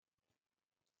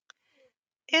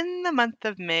In the month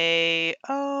of May,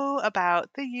 about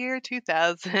the year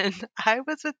 2000, I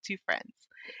was with two friends,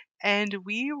 and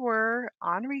we were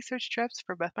on research trips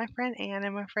for both my friend Anne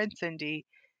and my friend Cindy.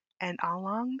 And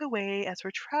along the way, as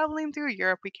we're traveling through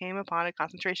Europe, we came upon a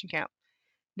concentration camp.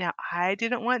 Now, I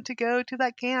didn't want to go to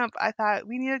that camp. I thought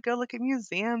we need to go look at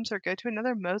museums or go to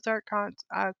another Mozart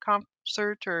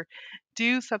concert or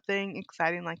do something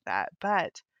exciting like that.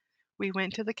 But we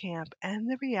went to the camp, and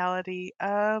the reality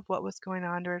of what was going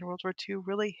on during World War II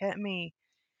really hit me.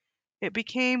 It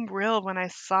became real when I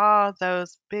saw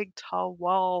those big, tall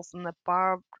walls and the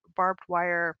barbed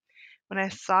wire, when I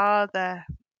saw the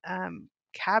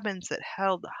cabins that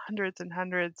held hundreds and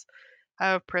hundreds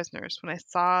of prisoners, when I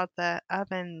saw the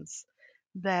ovens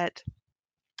that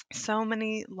so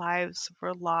many lives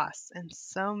were lost and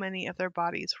so many of their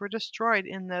bodies were destroyed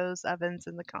in those ovens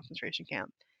in the concentration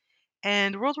camp.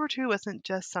 And World War II wasn't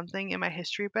just something in my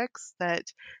history books that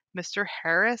Mr.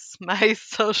 Harris, my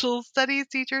social studies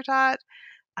teacher, taught.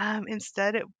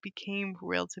 Instead, it became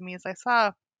real to me as I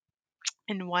saw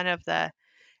in one of the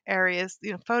areas,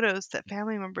 photos that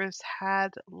family members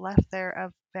had left there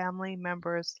of family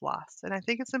members lost. And I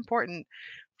think it's important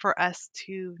for us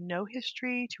to know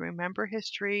history, to remember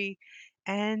history,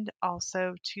 and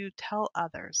also to tell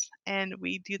others. And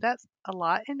we do that a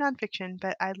lot in nonfiction,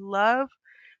 but I love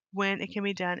when it can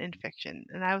be done in fiction.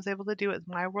 And I was able to do it with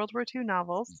my World War II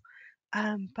novels.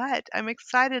 But I'm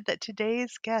excited that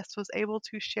today's guest was able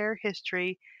to share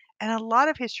history and a lot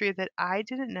of history that I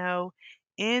didn't know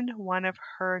in one of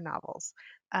her novels.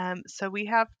 So we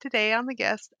have today on the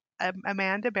guest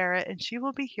Amanda Barrett, and she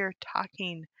will be here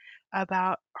talking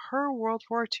about her World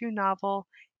War II novel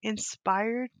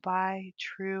inspired by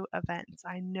true events.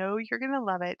 I know you're going to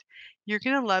love it. You're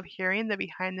going to love hearing the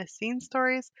behind the scenes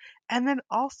stories and then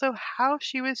also how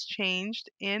she was changed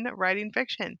in writing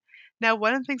fiction. Now,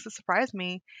 one of the things that surprised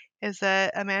me is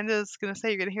that Amanda's going to say,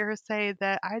 you're going to hear her say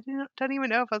that I don't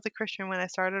even know if I was a Christian when I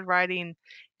started writing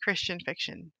Christian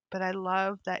fiction. But I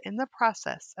love that in the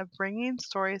process of bringing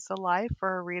stories to life for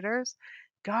her readers,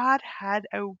 God had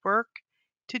a work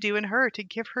to do in her to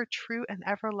give her true and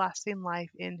everlasting life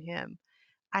in Him.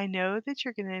 I know that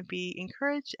you're going to be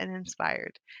encouraged and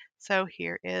inspired. So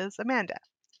here is Amanda.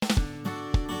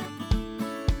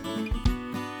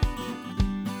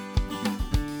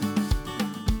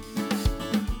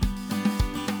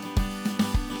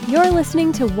 You're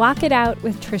listening to Walk It Out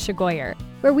with Tricia Goyer,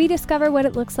 where we discover what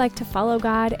it looks like to follow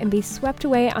God and be swept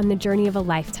away on the journey of a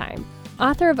lifetime.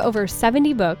 Author of over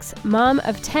 70 books, mom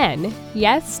of 10,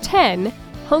 yes, 10,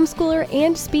 homeschooler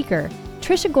and speaker,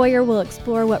 Tricia Goyer will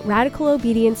explore what radical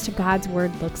obedience to God's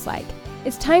Word looks like.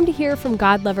 It's time to hear from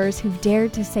God lovers who've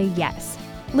dared to say yes.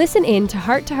 Listen in to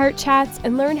heart chats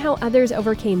and learn how others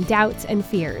overcame doubts and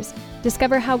fears.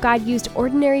 Discover how God used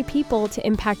ordinary people to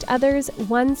impact others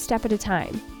one step at a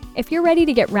time. If you're ready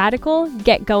to get radical,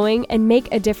 get going, and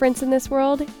make a difference in this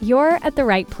world, you're at the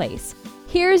right place.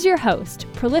 Here's your host,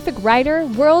 prolific writer,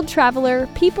 world traveler,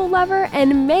 people lover,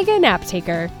 and mega nap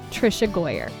taker, Tricia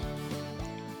Goyer.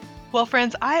 Well,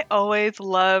 friends, I always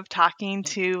love talking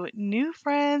to new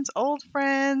friends, old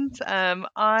friends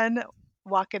on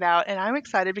Walk It Out. And I'm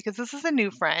excited because this is a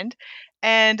new friend,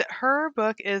 and her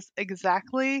book is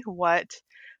exactly what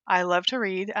I love to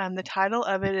read. The title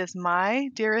of it is My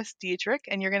Dearest Dietrich,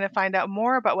 and you're going to find out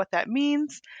more about what that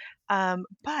means.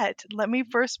 But let me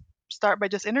first start by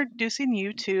just introducing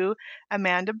you to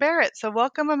Amanda Barrett. So,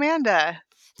 welcome, Amanda.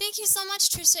 Thank you so much,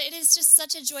 Tricia. It is just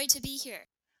such a joy to be here.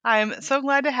 I'm so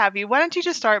glad to have you. Why don't you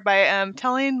just start by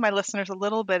telling my listeners a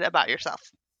little bit about yourself?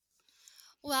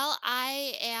 Well,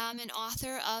 I am an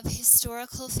author of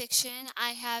historical fiction.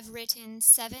 I have written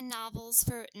seven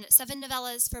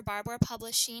novellas for Barbour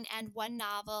Publishing and one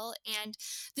novel. And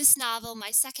this novel, my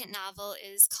second novel,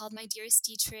 is called My Dearest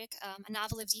Dietrich, a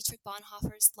novel of Dietrich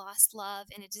Bonhoeffer's lost love.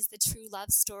 And it is the true love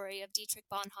story of Dietrich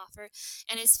Bonhoeffer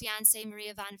and his fiancée,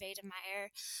 Maria von Wedemeyer.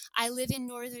 I live in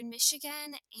northern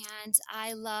Michigan, and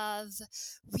I love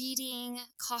reading,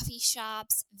 coffee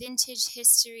shops, vintage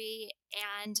history,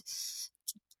 and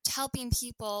helping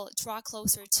people draw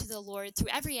closer to the Lord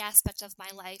through every aspect of my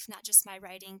life, not just my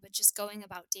writing, but just going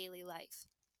about daily life.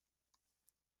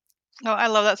 Oh, I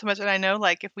love that so much. And I know,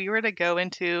 like, if we were to go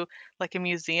into like a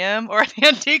museum or an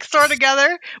antique store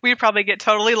together, we'd probably get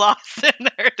totally lost in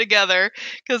there together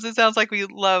because it sounds like we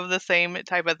love the same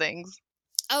type of things.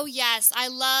 Oh, yes. I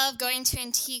love going to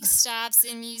antique shops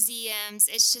and museums.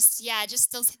 It's just,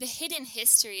 the hidden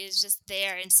history is just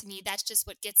there. And to me, that's just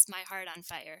what gets my heart on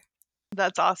fire.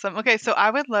 That's awesome. Okay, so I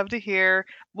would love to hear,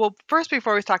 well, first,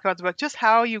 before we talk about the book, just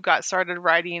how you got started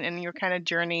writing and your kind of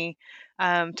journey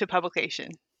to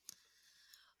publication.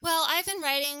 Well, I've been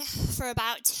writing for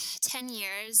about 10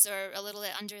 years or a little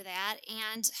bit under that.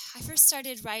 And I first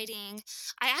started writing.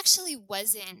 I actually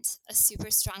wasn't a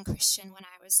super strong Christian when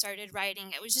I was started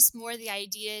writing. It was just more the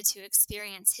idea to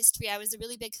experience history. I was a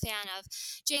really big fan of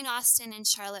Jane Austen and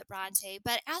Charlotte Bronte.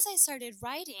 But as I started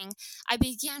writing, I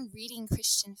began reading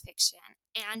Christian fiction.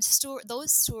 And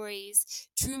those stories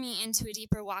drew me into a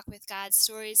deeper walk with God.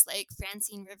 Stories like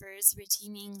Francine Rivers'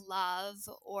 Redeeming Love,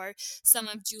 or some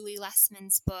of Julie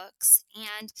Lessman's books.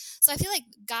 And so I feel like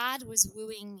God was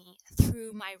wooing me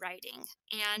through my writing.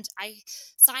 And I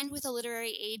signed with a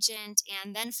literary agent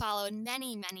and then followed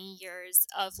many, many years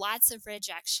of lots of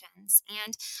rejections.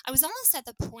 And I was almost at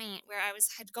the point where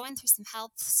had going through some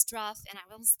health stuff, and I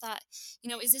almost thought,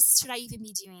 should I even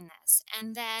be doing this?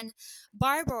 And then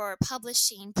Barbour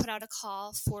Publishing put out a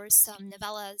call for some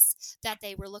novellas that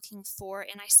they were looking for,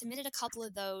 and I submitted a couple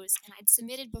of those, and I'd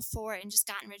submitted before and just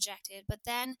gotten rejected. But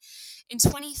then in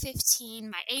 2015,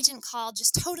 my agent called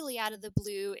just totally out of the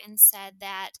blue and said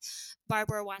that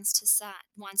Barbour wants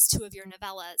two of your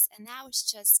novellas, and that was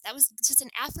just an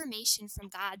affirmation from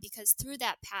God, because through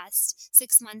that past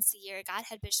 6 months, a year, God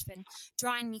had just been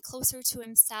drawing me closer to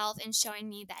Himself and showing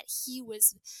me that He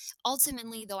was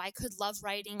ultimately, though I could love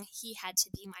writing, He had to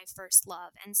be my first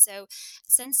love. And so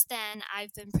since then,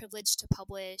 I've been privileged to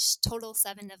publish total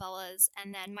 7 novellas.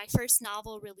 And then my first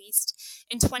novel released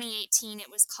in 2018, it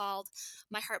was called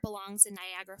My Heart Belongs in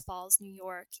Niagara Falls, New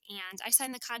York. And I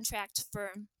signed the contract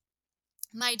for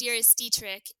My Dearest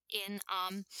Dietrich in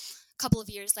a couple of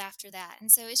years after that. And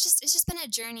so it's just been a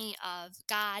journey of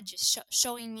God just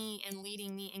showing me and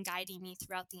leading me and guiding me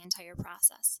throughout the entire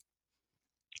process.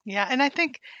 Yeah, and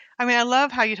I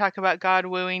love how you talk about God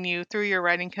wooing you through your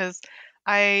writing, because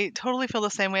I totally feel the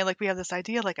same way. Like, we have this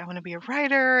idea, like, I want to be a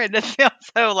writer, and it feels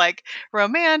so like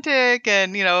romantic,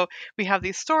 and we have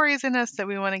these stories in us that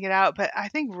we want to get out. But I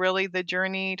think really the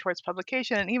journey towards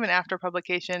publication, and even after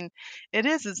publication,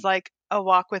 is like a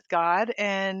walk with God,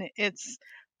 and it's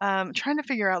trying to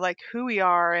figure out like who we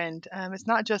are, and it's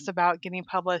not just about getting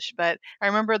published. But I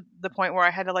remember the point where I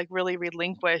had to like really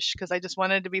relinquish, because I just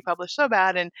wanted to be published so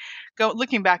bad. And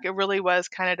looking back, it really was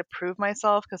kind of to prove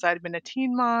myself, because I'd been a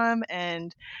teen mom,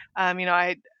 and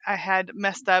I had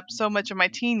messed up so much of my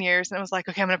teen years, and it was like,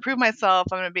 okay, I'm going to prove myself.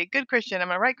 I'm going to be a good Christian. I'm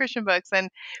going to write Christian books. And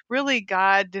really,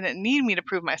 God didn't need me to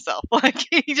prove myself. Like,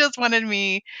 He just wanted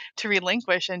me to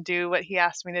relinquish and do what He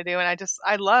asked me to do. And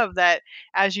I love that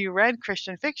as you read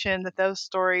Christian fiction, that those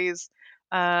stories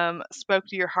spoke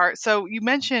to your heart. So you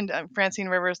mentioned Francine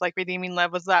Rivers, like Redeeming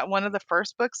Love. Was that one of the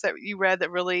first books that you read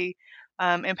that really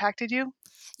impacted you?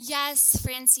 Yes,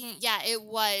 Francine. Yeah, it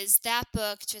was. That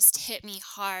book just hit me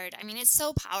hard. I mean, it's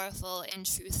so powerful and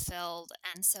truth filled.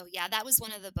 And so, yeah, that was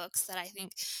one of the books that I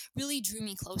think really drew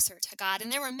me closer to God.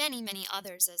 And there were many, many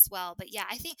others as well. But yeah,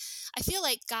 I feel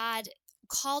like God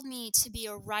called me to be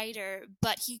a writer,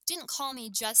 but He didn't call me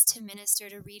just to minister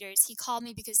to readers. He called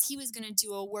me because He was going to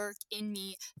do a work in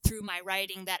me through my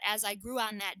writing, that as I grew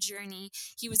on that journey,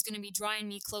 He was going to be drawing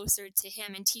me closer to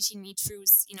Him and teaching me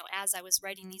truths, as I was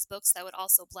writing these books that would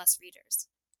also bless readers.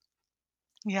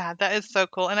 Yeah, that is so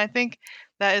cool. And I think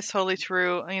that is totally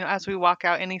true. As we walk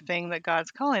out anything that God's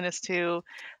calling us to,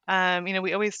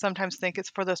 we always sometimes think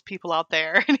it's for those people out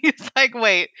there. And He's like,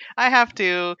 wait, I have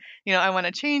to, I want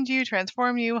to change you,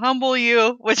 transform you, humble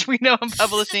you, which we know in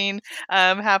publishing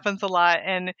happens a lot.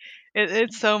 And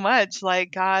it's so much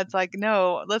like God's like,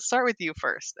 no, let's start with you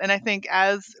first. And I think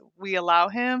as we allow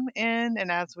Him in,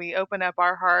 and as we open up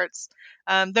our hearts,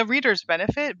 the readers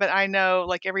benefit. But I know,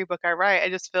 like every book I write, I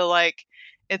just feel like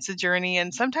it's a journey,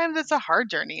 and sometimes it's a hard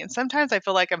journey, and sometimes I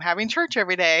feel like I'm having church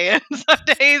every day, and some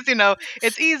days,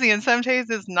 it's easy, and some days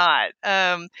it's not.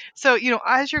 So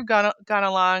as you've gone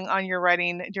along on your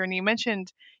writing journey, you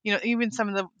mentioned even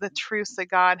some of the truths that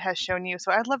God has shown you.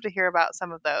 So I'd love to hear about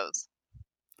some of those.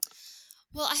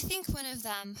 Well, I think one of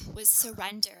them was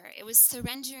surrender. It was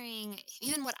surrendering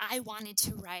even what I wanted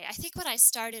to write. I think when I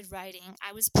started writing,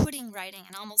 I was putting writing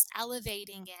and almost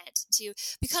elevating it to,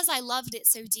 because I loved it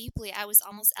so deeply, I was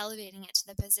almost elevating it to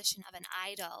the position of an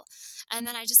idol. And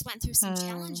then I just went through some Hmm.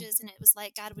 challenges, and it was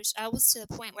like I was to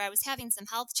the point where I was having some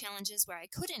health challenges where I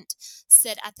couldn't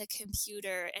sit at the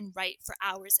computer and write for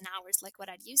hours and hours like what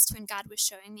I'd used to. And God was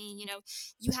showing me,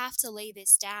 you have to lay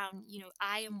this down.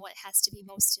 I am what has to be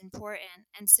most important.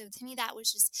 And so to me, that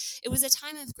was just, it was a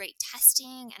time of great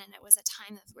testing, and it was a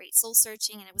time of great soul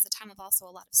searching, and it was a time of also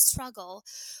a lot of struggle.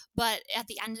 But at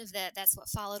the end of that's what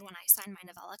followed when I signed my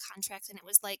novella contract. And it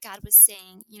was like God was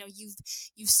saying,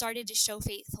 you've started to show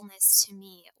faithfulness to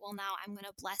me. Well, now I'm going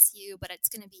to bless you, but it's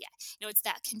going to be, it's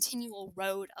that continual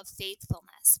road of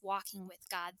faithfulness, walking with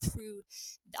God through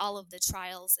all of the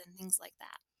trials and things like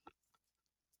that.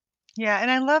 Yeah,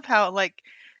 and I love how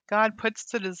God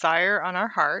puts the desire on our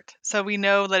heart, so we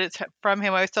know that it's from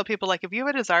Him. I always tell people if you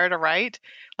have a desire to write,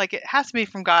 it has to be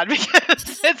from God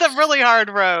because it's a really hard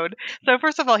road. So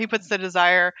first of all, He puts the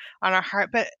desire on our heart,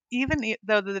 but even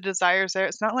though the desire is there,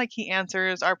 it's not like He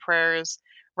answers our prayers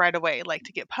right away,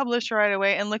 to get published right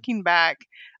away. And looking back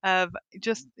of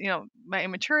just my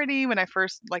immaturity when I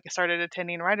first started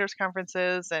attending writers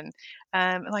conferences, and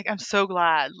I'm so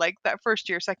glad that first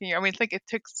year, second year, I mean, I think it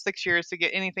took 6 years to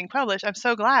get anything published. I'm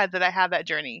so glad that I had that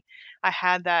journey. I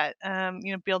had that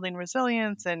building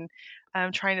resilience, and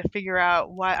trying to figure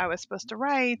out what I was supposed to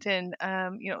write, and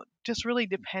just really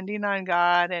depending on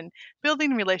God and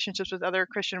building relationships with other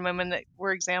Christian women that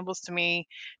were examples to me.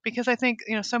 Because I think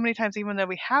so many times, even though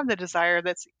we have the desire,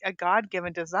 that's a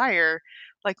God-given desire,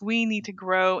 we need to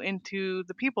grow into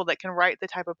the people that can write the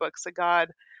type of books that God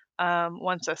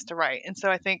wants us to write. And so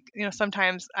I think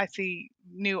sometimes I see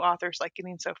new authors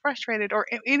getting so frustrated, or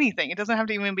anything. It doesn't have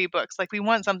to even be books. We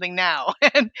want something now,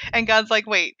 and God's like,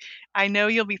 wait, I know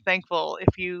you'll be thankful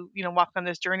if you walk on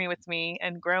this journey with me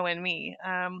and grow in me.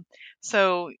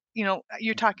 So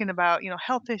you're talking about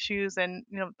health issues, and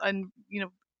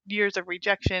years of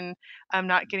rejection,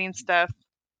 not getting stuff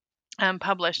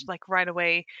published right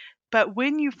away. But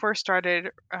when you first started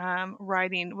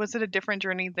writing, was it a different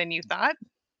journey than you thought?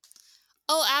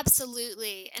 Oh,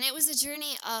 absolutely. And it was a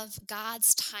journey of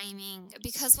God's timing,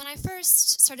 because when I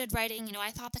first started writing,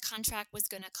 I thought the contract was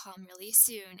going to come really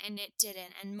soon, and it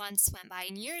didn't. And months went by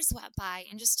and years went by,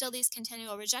 and just still these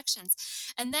continual rejections.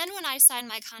 And then when I signed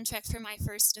my contract for my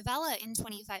first novella in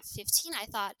 2015, I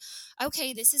thought,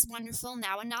 okay, this is wonderful.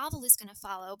 Now a novel is going to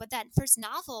follow. But that first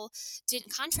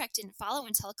contract didn't follow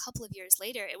until a couple of years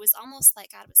later. It was almost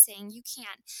like God was saying,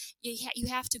 you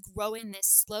have to grow in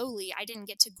this slowly. I didn't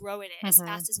get to grow in it as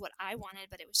fast as what I wanted,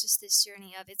 but it was just this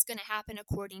journey of it's going to happen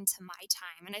according to my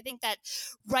time. And I think that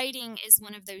writing is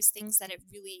one of those things that it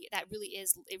really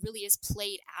is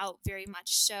played out very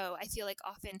much so. I feel like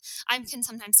often I can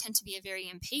sometimes tend to be a very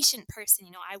impatient person.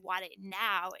 I want it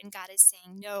now, and God is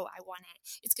saying, no, I want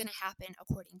it. It's going to happen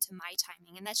according to my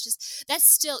timing. And that's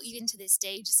still, even to this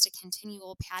day, just a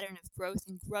continual pattern of growth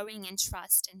and growing in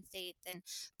trust and faith and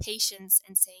patience,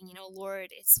 and saying, Lord,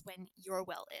 it's when your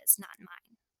will is, not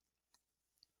mine.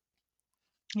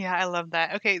 Yeah, I love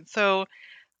that. Okay, so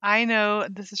I know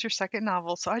this is your second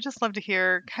novel, so I just love to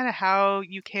hear kind of how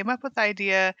you came up with the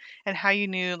idea and how you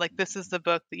knew this is the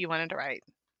book that you wanted to write.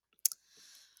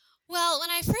 Well, when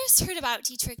I first heard about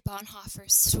Dietrich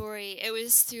Bonhoeffer's story, it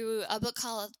was through a book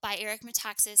by Eric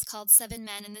Metaxas called Seven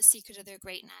Men and the Secret of Their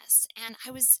Greatness. And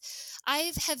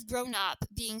I have grown up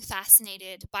being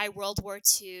fascinated by World War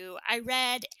II. I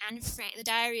read Anne Frank, The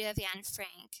Diary of Anne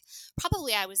Frank.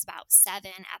 Probably I was about 7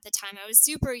 at the time. I was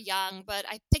super young, but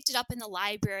I picked it up in the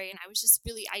library, and I was just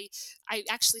really, I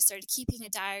actually started keeping a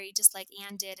diary just like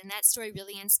Anne did. And that story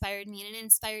really inspired me, and it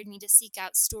inspired me to seek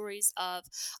out stories of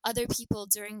other people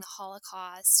during the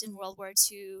Holocaust and World War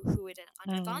II who had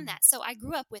undergone that. So I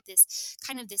grew up with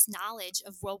this knowledge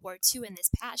of World War II and this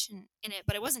passion in it.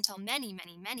 But it wasn't until many,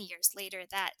 many, many years later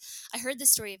that I heard the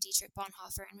story of Dietrich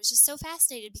Bonhoeffer and was just so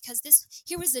fascinated, because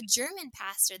here was this German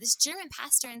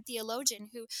pastor and theologian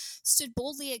who stood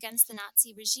boldly against the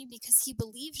Nazi regime, because he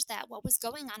believed that what was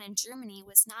going on in Germany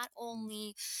was not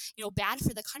only bad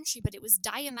for the country, but it was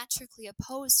diametrically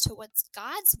opposed to what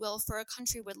God's will for a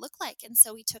country would look like. And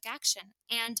so he took action.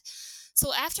 And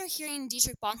so after hearing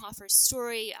Dietrich Bonhoeffer's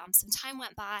story, some time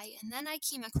went by, and then I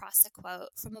came across a quote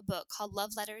from a book called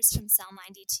Love Letters from Cell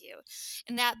 92.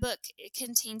 In that book, it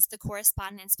contains the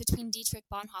correspondence between Dietrich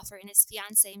Bonhoeffer and his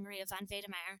fiancée, Maria von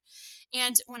Wedemeyer.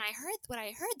 And when I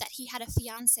heard that he had a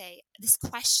fiancée, this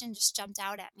question just jumped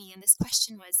out at me. And this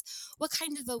question was, what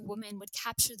kind of a woman would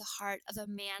capture the heart of a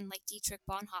man like Dietrich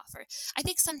Bonhoeffer? I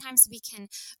think sometimes we can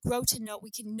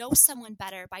know someone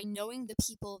better by knowing the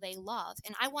people they love.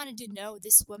 And I wanted to know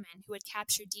this woman who had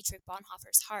captured Dietrich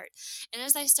Bonhoeffer's heart. And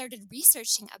as I started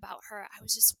researching about her, I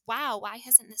was just, wow, why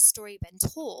hasn't this story been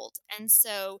told? And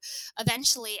so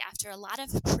eventually, after a lot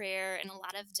of prayer and a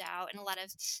lot of doubt and a lot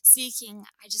of seeking,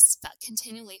 I just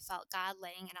continually felt God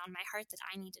laying it on my heart that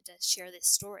I needed to share this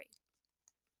story.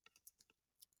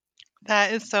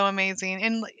 That is so amazing.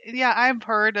 And yeah, I've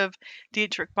heard of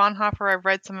Dietrich Bonhoeffer. I've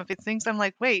read some of his things. I'm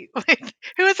like, wait, wait,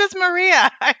 who is this Maria?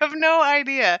 I have no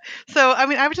idea. So, I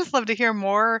mean, I would just love to hear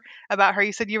more about her.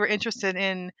 You said you were interested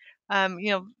in,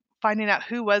 you know, finding out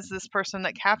who was this person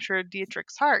that captured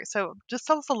Dietrich's heart. So, just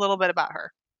tell us a little bit about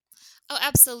her. Oh,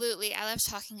 absolutely. I love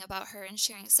talking about her and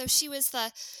sharing. So she was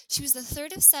the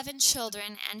third of seven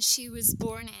children, and she was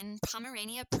born in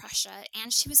Pomerania, Prussia,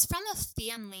 and she was from a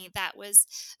family that was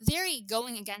very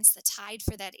going against the tide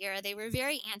for that era. They were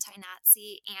very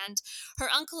anti-Nazi, and her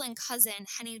uncle and cousin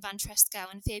Henning von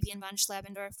Tresckow and Fabian von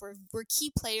Schlabendorf were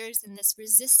key players in this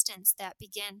resistance that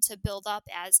began to build up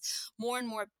as more and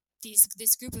more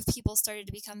this group of people started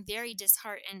to become very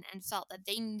disheartened and felt that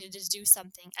they needed to do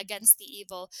something against the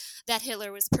evil that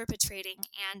Hitler was perpetrating.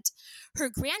 And her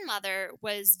grandmother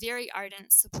was very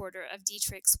ardent supporter of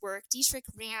Dietrich's work. Dietrich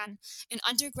ran an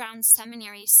underground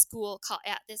seminary school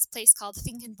at this place called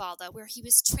Finkenwalde, where he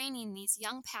was training these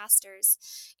young pastors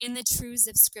in the truths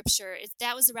of Scripture.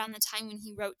 That was around the time when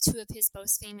he wrote two of his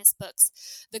most famous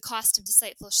books, The Cost of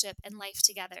Discipleship and Life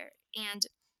Together. And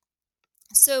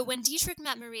so when Dietrich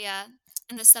met Maria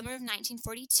in the summer of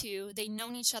 1942, they'd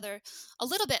known each other a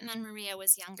little bit when Maria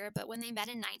was younger, but when they met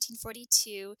in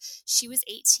 1942, she was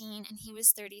 18 and he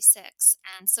was 36.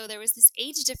 And so there was this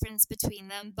age difference between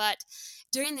them, but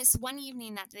during this one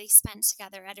evening that they spent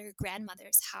together at her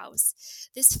grandmother's house,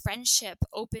 this friendship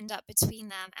opened up between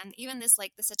them and even this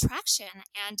attraction,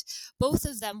 and both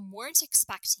of them weren't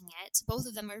expecting it. Both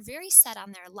of them were very set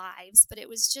on their lives, but it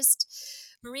was just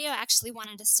Maria actually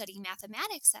wanted to study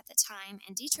mathematics at the time,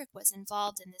 and Dietrich was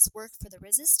involved in this work for the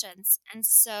resistance. And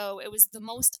so it was the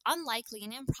most unlikely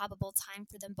and improbable time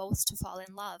for them both to fall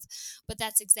in love. But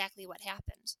that's exactly what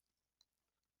happened.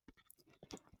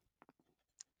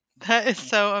 That is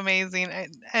so amazing.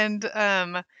 And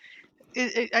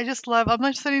I just love. I'm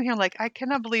just sitting here like I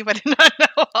cannot believe I did not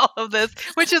know all of this.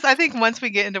 Which is, I think, once we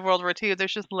get into World War II,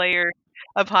 there's just layers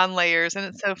upon layers, and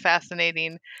it's so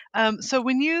fascinating. So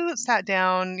when you sat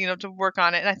down, to work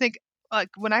on it, and I think like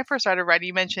when I first started writing,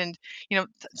 you mentioned,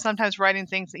 sometimes writing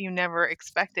things that you never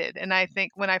expected. And I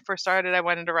think when I first started, I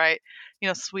wanted to write,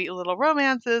 sweet little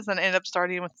romances, and ended up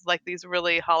starting with like these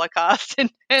really Holocaust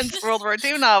and World War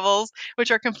II novels,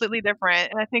 which are completely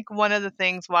different. And I think one of the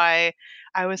things why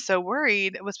I was so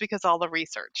worried was because all the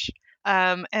research.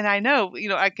 And I know,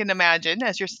 I can imagine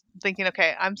as you're thinking,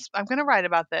 okay, I'm going to write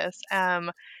about this.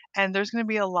 And there's going to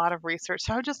be a lot of research.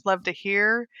 So I would just love to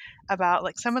hear about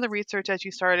like some of the research as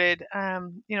you started,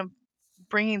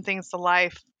 bringing things to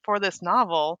life for this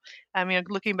novel.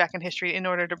 Looking back in history in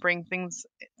order to bring things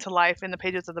to life in the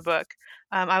pages of the book.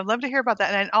 I would love to hear about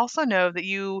that. And I also know that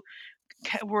you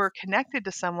were connected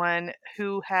to someone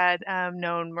who had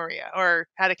known Maria or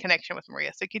had a connection with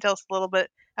Maria. So can you tell us a little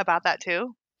bit about that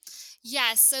too?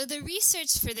 Yes, so the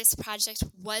research for this project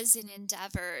was an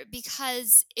endeavor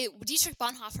because Dietrich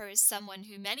Bonhoeffer is someone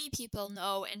who many people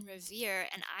know and revere,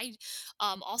 and I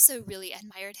also really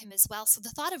admired him as well. So the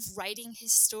thought of writing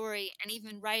his story and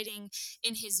even writing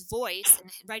in his voice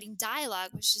and writing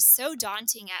dialogue was just so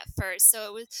daunting at first.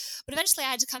 But eventually I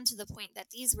had to come to the point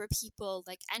that these were people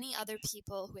like any other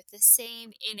people with the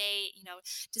same innate,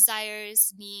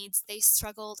 desires, needs. They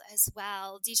struggled as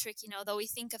well. Dietrich, though we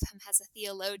think of him as a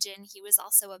theologian, he was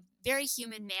also a very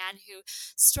human man who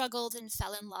struggled and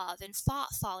fell in love and fought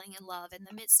falling in love in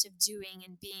the midst of doing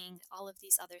and being all of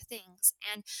these other things.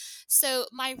 And so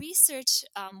my research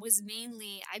was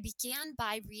mainly, I began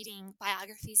by reading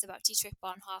biographies about Dietrich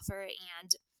Bonhoeffer,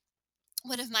 and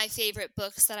one of my favorite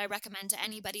books that I recommend to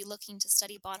anybody looking to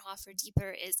study Bonhoeffer deeper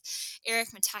is Erich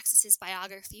Metaxas's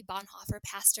biography, Bonhoeffer,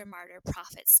 Pastor, Martyr,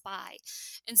 Prophet, Spy.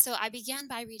 And so I began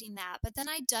by reading that, but then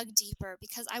I dug deeper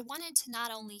because I wanted to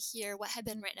not only hear what had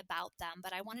been written about them,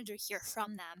 but I wanted to hear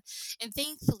from them. And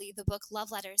thankfully, the book Love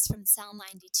Letters from Cell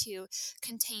 92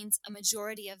 contains a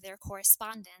majority of their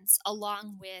correspondence,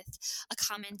 along with a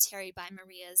commentary by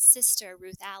Maria's sister,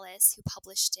 Ruth Alice, who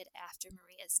published it after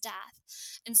Maria's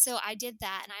death. And so I did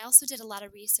that, and I also did a lot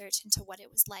of research into what it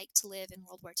was like to live in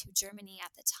World War II Germany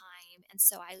at the time. And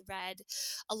so I read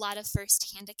a lot of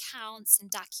firsthand accounts and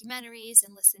documentaries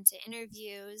and listened to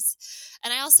interviews.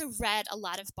 And I also read a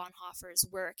lot of Bonhoeffer's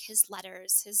work, his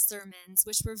letters, his sermons,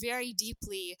 which were very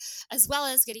deeply, as well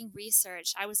as getting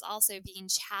research, I was also being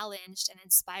challenged and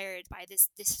inspired by this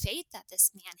faith that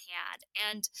this man had.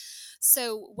 And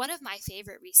so one of my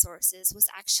favorite resources was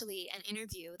actually an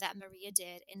interview that Maria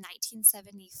did in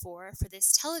 1974 for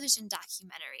this television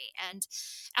documentary. And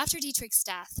after Dietrich's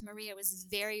death, Maria was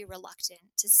very reluctant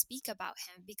to speak about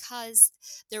him because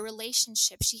their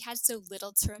relationship, she had so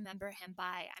little to remember him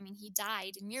by. I mean, he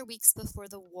died mere weeks before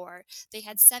the war. They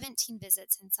had 17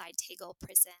 visits inside Tegel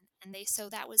prison, and so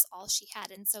that was all she had.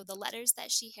 And so the letters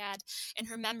that she had and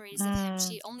her memories of him,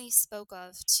 she only spoke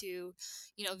of to,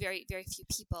 very, very few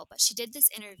people. But she did this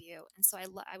interview, and so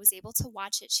I was able to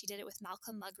watch it. She did it with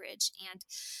Malcolm Muggeridge, and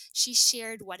she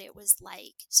shared what it was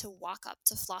like to walk up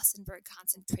to Flossenburg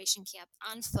concentration camp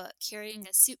on foot, carrying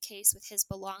a suitcase with his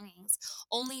belongings,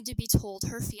 only to be told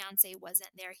her fiance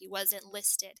wasn't there. He wasn't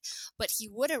listed, but he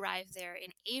would arrive there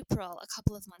in April. A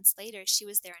couple of months later, she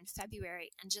was there in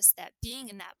February, and just that being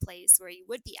in that place where he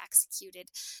would be executed,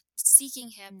 seeking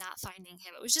him, not finding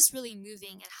him, it was just really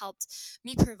moving and helped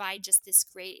me provide just this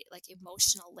great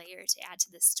emotional layer to add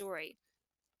to the story.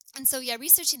 And so,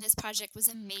 researching this project was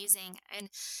amazing. And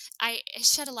I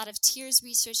shed a lot of tears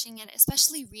researching it,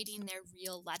 especially reading their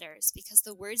real letters, because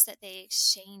the words that they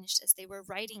exchanged as they were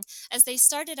writing, as they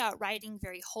started out writing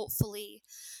very hopefully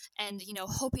and,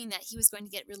 hoping that he was going to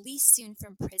get released soon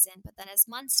from prison. But then as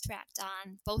months dragged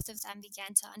on, both of them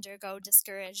began to undergo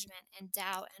discouragement and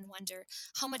doubt and wonder,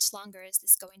 how much longer is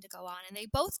this going to go on? And they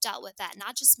both dealt with that,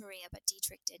 not just Maria, but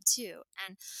Dietrich did too.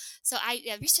 And so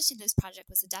researching this project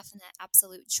was a definite,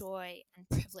 absolute joy and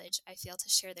privilege, I feel, to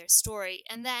share their story.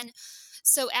 And then,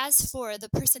 so as for the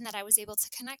person that I was able to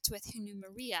connect with who knew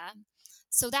Maria,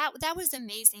 so that was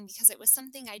amazing because it was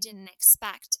something I didn't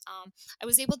expect. I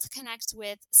was able to connect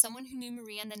with someone who knew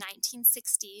Maria in the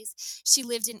 1960s. She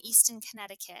lived in Easton,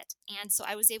 Connecticut, and so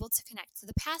I was able to connect to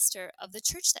the pastor of the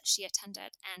church that she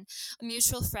attended, and a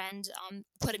mutual friend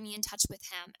put me in touch with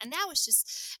him, and that was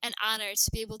just an honor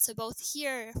to be able to both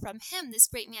hear from him, this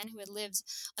great man who had lived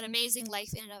an amazing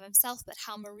life in and of himself, but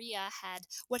how Maria had,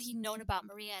 what he'd known about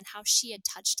Maria and how she had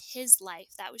touched his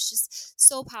life. That was just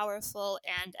so powerful,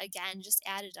 and again, just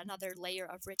added another layer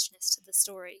of richness to the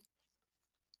story.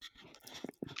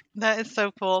 That is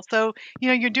so cool. So,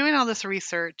 you're doing all this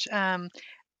research, and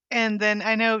then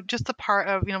I know just the part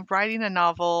of, writing a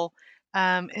novel,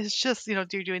 is just, you're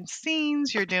doing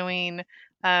scenes, you're doing,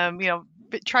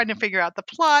 trying to figure out the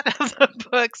plot of the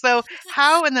book. So,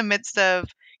 how in the midst of,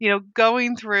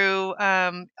 going through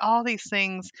all these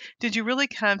things, did you really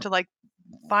come to like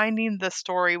finding the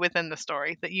story within the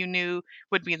story that you knew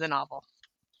would be the novel?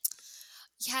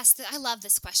 Yes, I love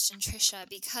this question, Trisha,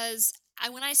 because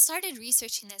when I started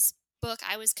researching this book,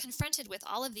 I was confronted with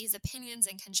all of these opinions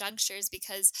and conjunctures,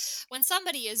 because when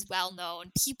somebody is well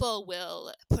known, people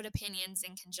will put opinions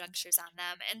and conjunctures on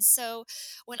them. And so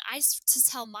when to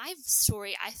tell my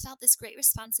story, I felt this great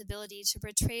responsibility to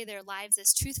portray their lives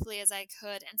as truthfully as I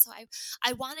could. And so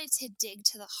I wanted to dig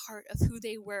to the heart of who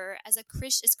they were as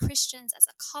as Christians, as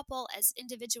a couple, as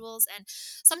individuals. And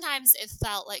sometimes it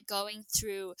felt like going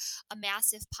through a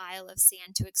massive pile of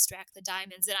sand to extract the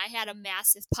diamonds. And I had a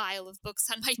massive pile of books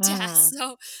on my desk.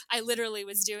 So I literally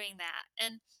was doing that.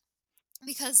 And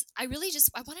because I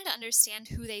wanted to understand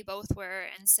who they both were.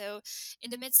 And so in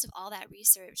the midst of all that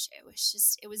research,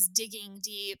 it was digging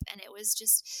deep, and it was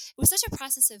such a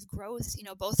process of growth,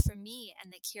 both for me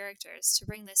and the characters, to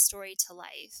bring this story to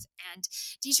life. And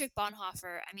Dietrich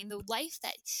Bonhoeffer, I mean, the life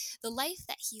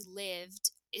that he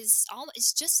lived is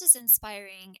just as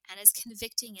inspiring and as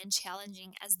convicting and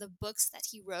challenging as the books that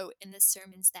he wrote and the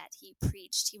sermons that he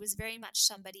preached. He was very much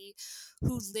somebody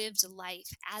who lived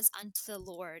life as unto the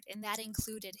Lord, and that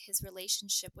included his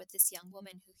relationship with this young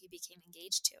woman who he became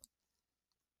engaged to.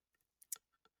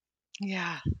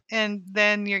 Yeah. And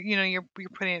then you're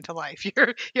putting it to life.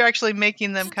 You're actually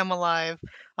making them come alive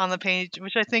on the page,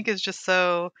 which I think is just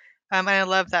so and I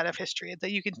love that of history,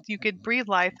 that you could breathe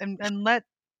life and let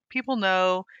people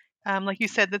know, like you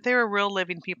said, that they were real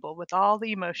living people with all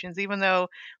the emotions. Even though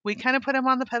we kind of put them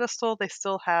on the pedestal, they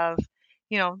still have,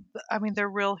 I mean, their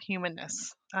real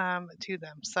humanness to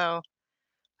them. So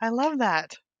I love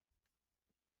that.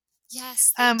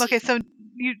 Yes, thank Okay, you. so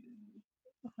you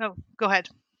oh, go ahead.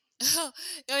 Oh,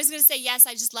 I was going to say, yes,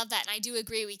 I just love that. And I do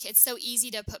agree. It's so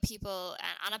easy to put people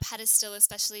on a pedestal,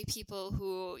 especially people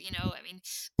who, I mean,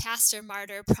 pastor,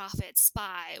 martyr, prophet,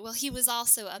 spy. Well, he was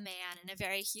also a man, and a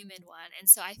very human one. And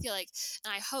so I feel like,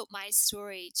 and I hope my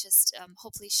story just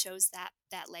hopefully shows that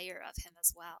layer of him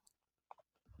as well.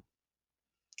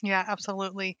 Yeah,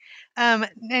 absolutely. And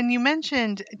you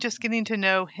mentioned just getting to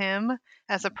know him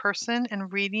as a person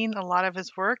and reading a lot of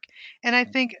his work. And I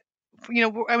think,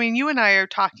 I mean, you and I are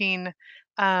talking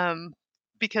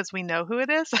because we know who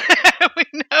it is. We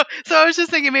know. So I was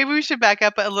just thinking maybe we should back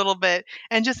up a little bit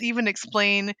and just even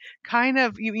explain kind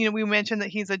of, we mentioned that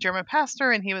he's a German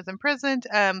pastor and he was imprisoned.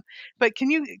 But can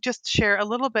you just share a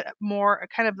little bit more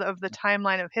kind of the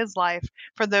timeline of his life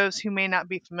for those who may not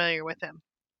be familiar with him?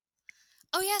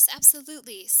 Oh, yes,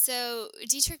 absolutely. So,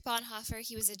 Dietrich Bonhoeffer,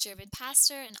 he was a German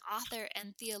pastor, an author,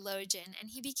 and theologian, and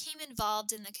he became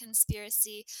involved in the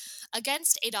conspiracy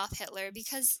against Adolf Hitler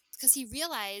because he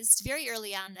realized very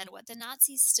early on that what the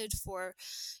Nazis stood for,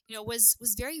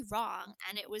 was very wrong,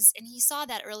 and he saw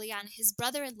that early on. His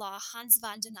brother-in-law Hans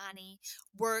von Dohnanyi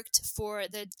worked for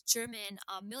the German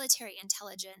military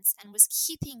intelligence and was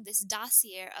keeping this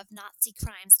dossier of Nazi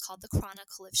crimes called the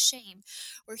Chronicle of Shame,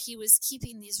 where he was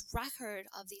keeping these record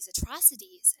of these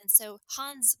atrocities. And so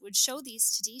Hans would show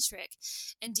these to Dietrich,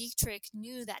 and Dietrich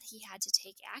knew that he had to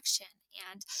take action.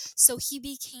 And so he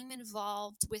became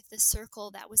involved with the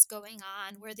circle that was going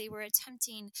on, where they were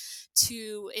attempting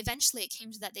to, eventually it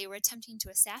came to that they were attempting to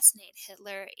assassinate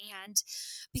Hitler. And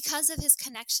because of his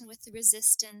connection with the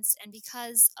resistance and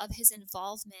because of his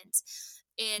involvement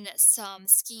in some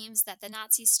schemes that the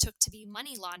Nazis took to be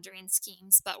money laundering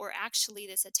schemes, but were actually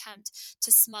this attempt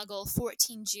to smuggle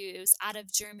 14 Jews out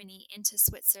of Germany into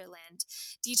Switzerland.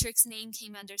 Dietrich's name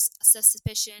came under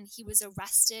suspicion. He was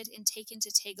arrested and taken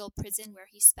to Tegel prison, where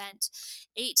he spent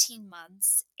 18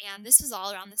 months. And this was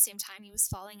all around the same time he was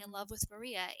falling in love with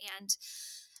Maria.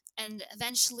 And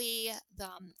eventually,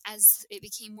 as it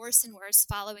became worse and worse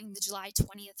following the July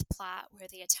 20th plot, where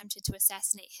they attempted to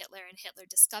assassinate Hitler and Hitler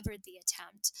discovered the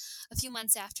attempt, a few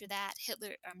months after that,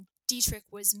 Dietrich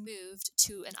was moved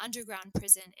to an underground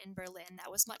prison in Berlin that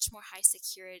was much more high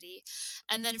security.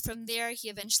 And then from there, he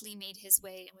eventually made his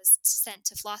way and was sent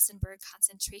to Flossenburg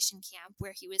concentration camp,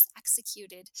 where he was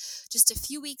executed just a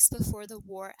few weeks before the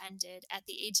war ended at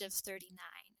the age of 39.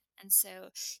 And so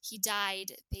he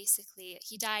died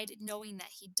knowing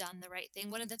that he'd done the right thing.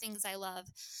 One of the things I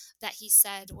love that he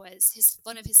said was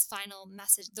one of his final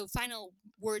message, the final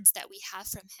words that we have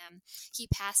from him, he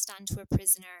passed on to a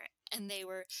prisoner, and they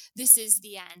were, "This is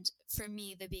the end, for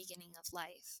me, the beginning of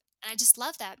life." And I just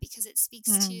love that because it speaks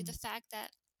to the fact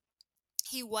that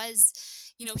he was,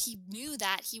 he knew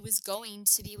that he was going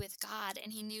to be with God,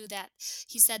 and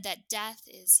he said that death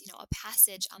is, a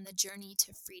passage on the journey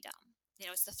to freedom.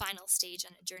 It's the final stage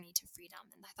on a journey to freedom.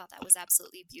 And I thought that was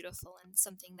absolutely beautiful and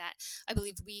something that I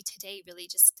believe we today we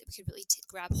could really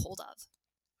grab hold of.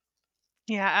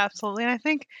 Yeah, absolutely. And I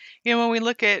think, when we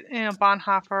look at,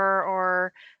 Bonhoeffer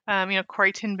or,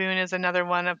 Corrie ten Boom is another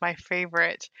one of my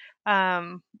favorite,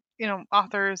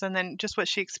 authors. And then just what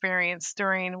she experienced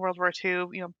during World War II,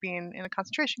 being in a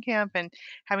concentration camp and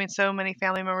having so many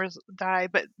family members die.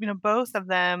 But, both of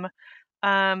them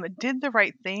did the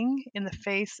right thing in the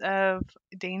face of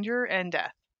danger and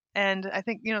death. And I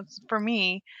think, for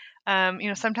me,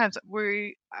 sometimes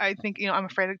I think, I'm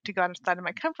afraid to go outside of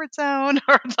my comfort zone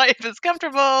or life is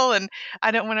comfortable and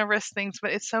I don't want to risk things.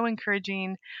 But it's so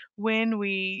encouraging when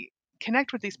we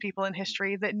connect with these people in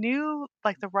history that knew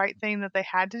like the right thing that they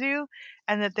had to do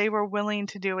and that they were willing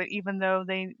to do it even though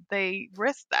they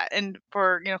risked that. And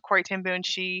for, Corrie ten Boom,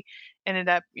 she ended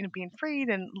up, being freed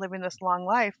and living this long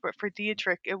life. But for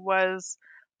Dietrich, it was,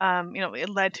 it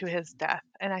led to his death.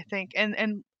 And I think,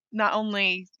 and not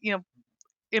only,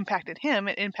 impacted him,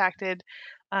 it impacted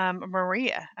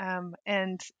Maria.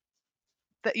 And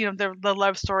that, the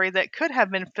love story that could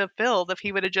have been fulfilled if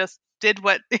he would have just did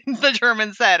what the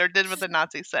Germans said or did what the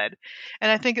Nazis said. And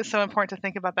I think it's so important to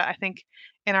think about that. I think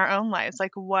in our own lives,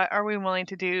 like what are we willing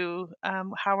to do?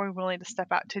 How are we willing to step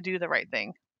out to do the right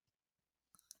thing?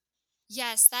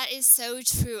 Yes, that is so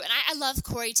true. And I love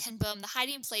Corrie ten Boom. The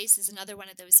Hiding Place is another one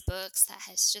of those books that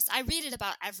I read it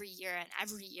about every year. And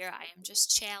every year I am just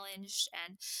challenged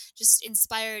and just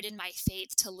inspired in my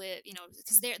faith to live,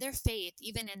 because their faith,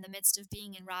 even in the midst of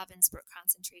being in Ravensbrück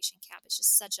concentration camp, is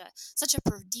just such a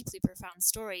deeply profound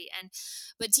story.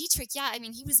 But Dietrich, yeah, I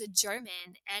mean, he was a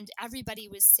German, and everybody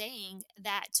was saying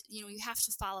that, you have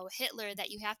to follow Hitler,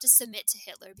 that you have to submit to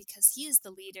Hitler because he is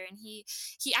the leader. And he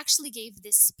actually gave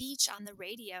this speech on the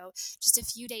radio just a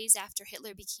few days after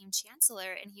Hitler became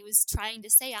chancellor, and he was trying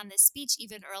to say on this speech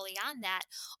even early on that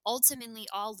ultimately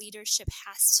all leadership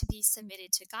has to be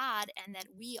submitted to God, and that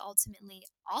we ultimately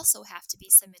also have to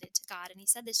be submitted to God. And he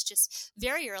said this just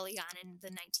very early on in the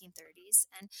 1930s.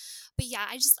 But yeah,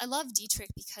 I love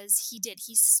Dietrich because he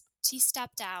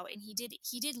stepped out, and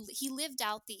he lived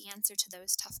out the answer to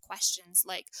those tough questions,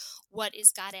 like, what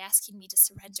is God asking me to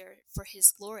surrender for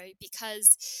his glory?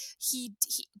 Because he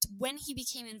when he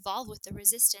became involved with the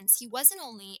resistance, he wasn't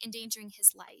only endangering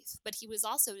his life, but he was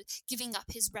also giving up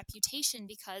his reputation,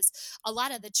 because a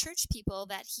lot of the church people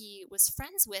that he was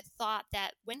friends with thought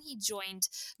that when he joined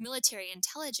military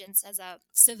intelligence as a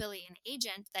civilian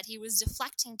agent, that he was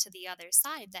deflecting to the other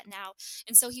side, that now,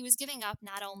 and so he was giving up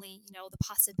not only, the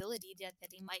possibility that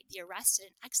he might be arrested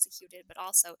and executed, but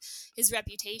also his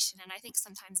reputation. And I think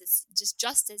sometimes it's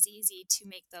just as easy to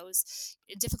make those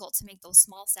difficult to make those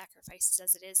small sacrifices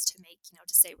as it is to make,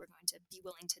 to say we're going to be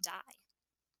willing to die.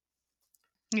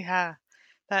 Yeah.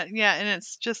 Yeah, and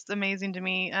it's just amazing to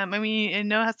me. I mean,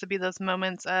 it has to be those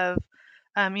moments of,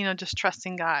 just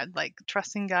trusting God, like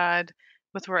trusting God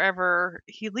with wherever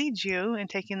He leads you, and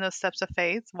taking those steps of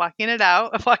faith, walking it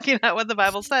out, walking out what the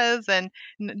Bible says, and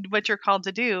what you're called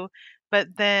to do.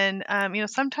 But then,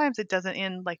 sometimes it doesn't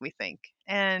end like we think,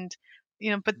 and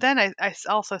but then I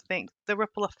also think the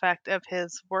ripple effect of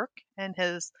His work and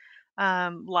His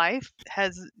life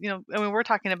has, I mean, we're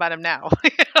talking about him now,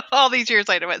 all these years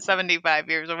later, what, 75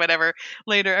 years or whatever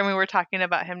later. I mean, we're talking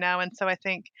about him now. And so I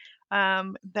think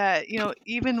that,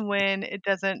 even when it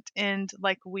doesn't end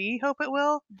like we hope it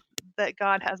will, that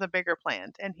God has a bigger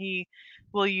plan, and he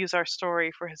will use our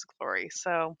story for his glory.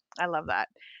 So I love that.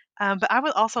 But I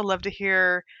would also love to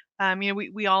hear,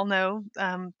 we all know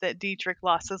that Dietrich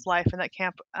lost his life in that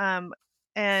camp.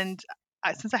 And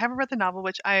since I haven't read the novel,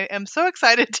 which I am so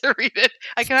excited to read it,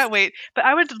 I cannot wait. But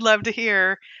I would love to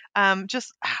hear,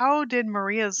 just how did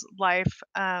Maria's life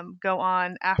go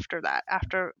on after that,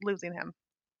 after losing him?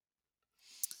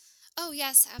 Oh,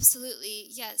 yes, absolutely.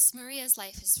 Yes, Maria's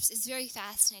life is very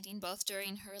fascinating, both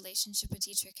during her relationship with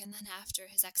Dietrich and then after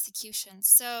his execution.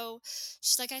 So,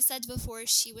 like I said before,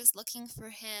 she was looking for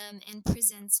him in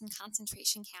prisons and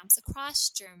concentration camps across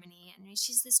Germany. And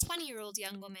she's this 20-year-old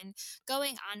young woman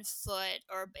going on foot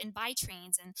or by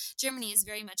trains, and Germany is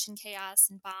very much in chaos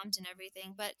and bombed and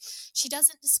everything. But she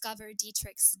doesn't discover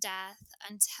Dietrich's death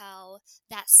until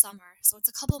that summer. So it's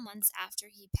a couple months after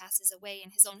he passes away,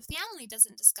 and his own family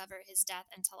doesn't discover his death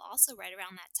until also right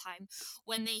around that time,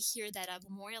 when they hear that a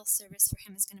memorial service for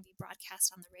him is going to be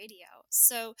broadcast on the radio.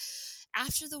 So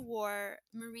after the war,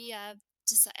 Maria,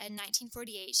 in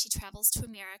 1948, she travels to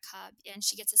America, and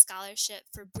she gets a scholarship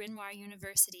for Bryn Mawr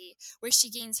University, where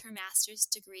she gains her master's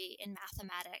degree in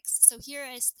mathematics. So here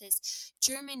is this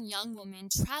German young woman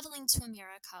traveling to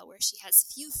America, where she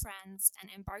has few friends,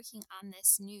 and embarking on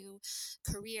this new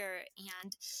career.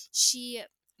 And she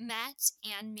met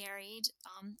and married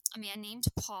a man named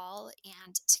Paul,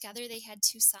 and together they had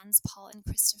two sons, Paul and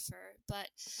Christopher. But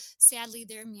sadly,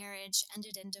 their marriage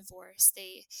ended in divorce.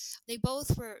 They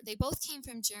both came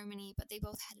from Germany, but they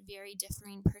both had very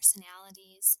differing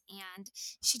personalities. And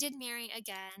she did marry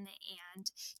again, and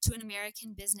to an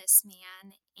American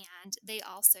businessman, and they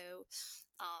also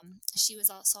she was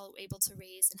also able to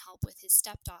raise and help with his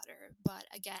stepdaughter. But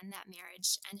again, that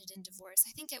marriage ended in divorce.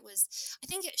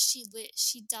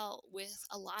 She dealt with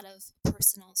a lot of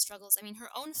personal struggles. I mean, her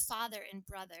own father and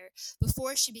brother,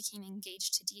 before she became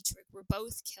engaged to Dietrich, were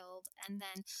both killed. And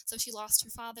then, so she lost her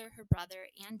father, her brother,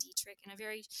 and Dietrich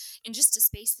in just a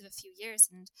space of a few years.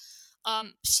 And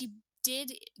she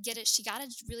got a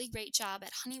really great job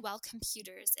at Honeywell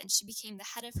Computers, and she became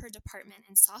the head of her department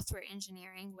in software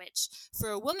engineering, which for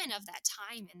a woman of that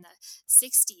time in the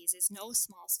 60s is no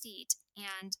small feat.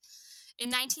 And in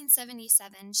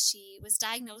 1977, she was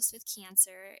diagnosed with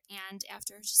cancer, and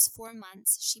after just 4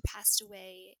 months, she passed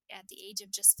away at the age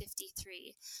of just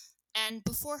 53. And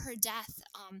before her death,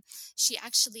 she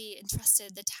actually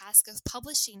entrusted the task of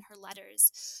publishing her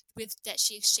letters that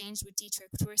she exchanged with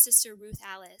Dietrich to her sister Ruth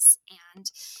Alice. And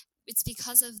it's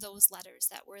because of those letters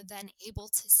that we're then able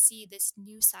to see this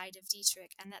new side of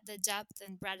Dietrich, and that the depth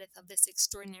and breadth of this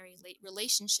extraordinary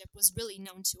relationship was really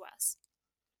known to us.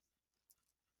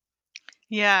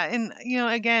 Yeah, and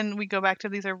again, we go back to,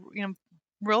 these are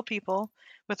real people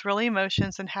with real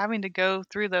emotions and having to go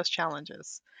through those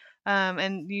challenges.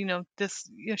 And this,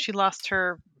 she lost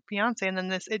her fiance, and then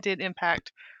this, it did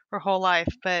impact her whole life.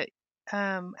 But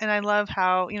and I love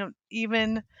how,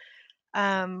 even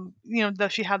though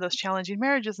she had those challenging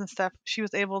marriages and stuff, she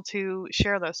was able to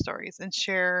share those stories and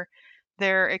share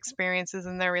their experiences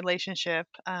and their relationship.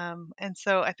 And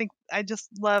so I think I just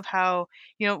love how,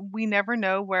 we never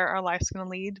know where our life's going to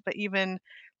lead, but even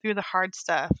through the hard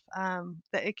stuff,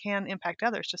 that it can impact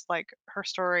others, just like her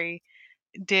story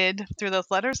did through those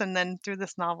letters and then through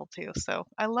this novel too. So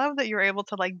I love that you're able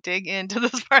to like dig into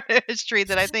this part of history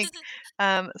that I think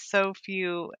so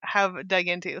few have dug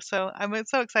into. So I'm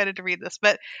so excited to read this.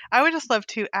 But I would just love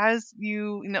to, as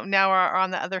you now are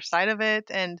on the other side of it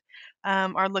and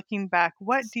are looking back,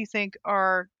 what do you think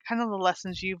are kind of the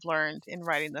lessons you've learned in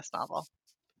writing this novel?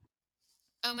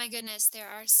 Oh my goodness, there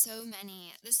are so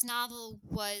many. This novel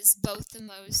was both the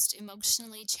most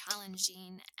emotionally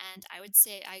challenging, and I would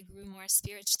say I grew more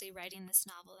spiritually writing this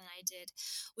novel than I did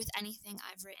with anything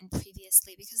I've written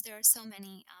previously, because there are so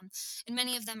many, and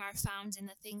many of them are found in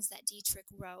the things that Dietrich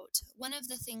wrote. One of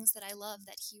the things that I love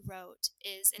that he wrote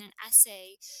is in an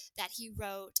essay that he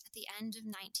wrote at the end of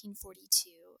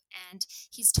 1942, and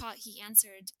he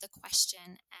answered the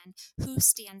question, and who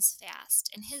stands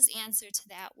fast? And his answer to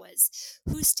that was,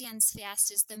 who stands fast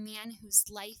is the man whose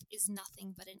life is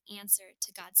nothing but an answer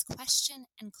to God's question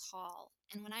and call.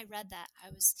 And when I read that,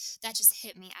 that just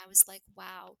hit me. I was like,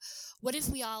 wow, what if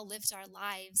we all lived our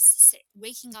lives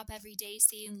waking up every day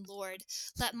saying, Lord,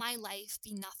 let my life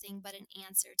be nothing but an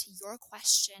answer to your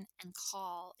question and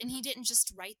call. And he didn't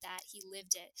just write that, he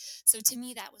lived it. So to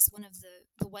me, that was one of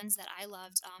the ones that I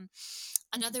loved.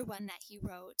 Another one that he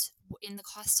wrote in The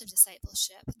Cost of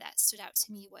Discipleship that stood out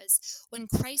to me was, when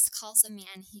Christ calls a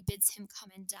man, he bids him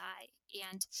come and die.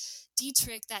 And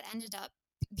Dietrich, that ended up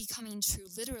becoming true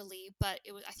literally, but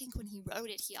I think when he wrote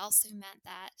it, he also meant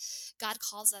that God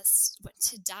calls us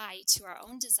to die to our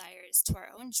own desires, to our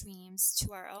own dreams,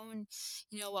 to our own,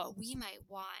 what we might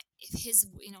want, if his,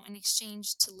 in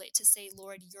exchange to say,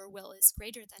 Lord, your will is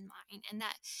greater than mine.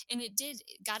 And it did,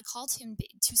 God called him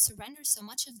to surrender so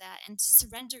much of that, and to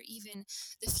surrender even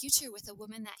the future with a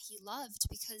woman that he loved,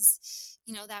 because,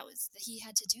 he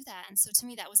had to do that. And so to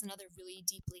me, that was another really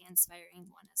deeply inspiring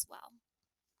one as well.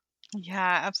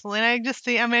 Yeah, absolutely. And I just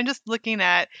see, I mean, just looking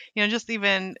at, just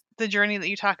even the journey that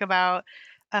you talk about,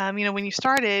 when you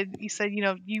started, you said,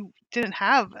 you didn't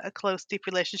have a close, deep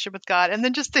relationship with God. And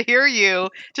then just to hear you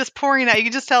just pouring out, you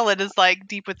can just tell it is like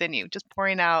deep within you, just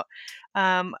pouring out,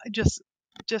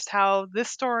 just how this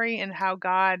story and how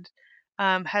God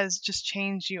has just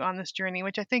changed you on this journey,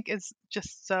 which I think is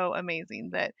just so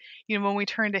amazing that, when we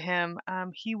turn to Him,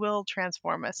 He will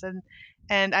transform us.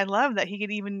 And I love that he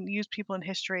could even use people in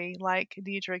history like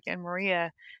Dietrich and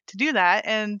Maria to do that.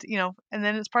 And, and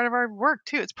then it's part of our work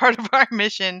too. It's part of our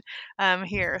mission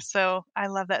here. So I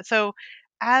love that. So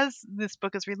as this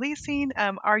book is releasing,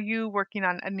 are you working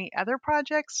on any other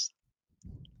projects?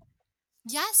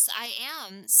 Yes, I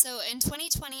am. So in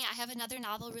 2020, I have another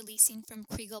novel releasing from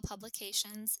Kriegel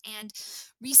Publications, and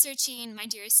researching My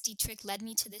Dearest Dietrich led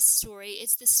me to this story.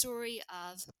 It's the story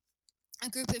of a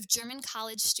group of German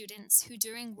college students who,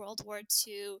 during World War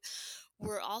II,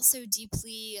 were also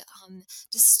deeply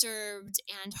disturbed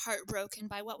and heartbroken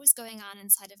by what was going on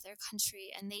inside of their country,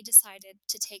 and they decided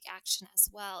to take action as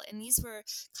well. And these were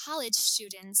college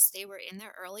students. They were in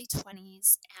their early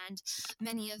 20s, and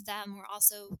many of them were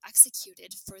also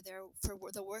executed for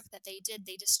the work that they did.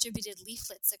 They distributed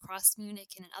leaflets across Munich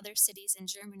and in other cities in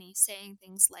Germany, saying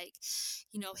things like,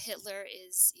 Hitler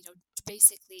is,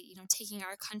 basically, taking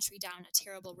our country down a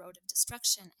terrible road of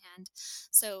destruction. And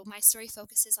so my story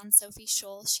focuses on Sophie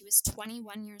Scholl. She was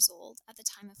 21 years old at the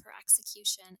time of her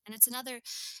execution. And it's another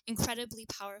incredibly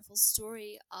powerful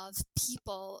story of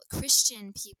people,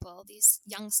 Christian people. These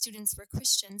young students were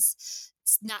Christians,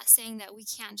 not saying that we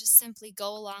can't just simply go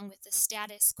along with the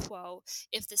status quo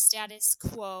if the status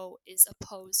quo is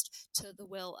opposed to the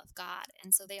will of God.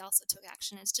 And so they also took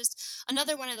action. It's just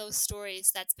another one of those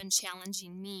stories that's been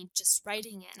challenging me just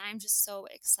writing it. And I'm just so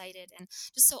excited and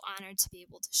just so honored to be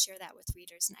able to share that with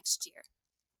readers next year.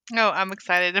 Oh, I'm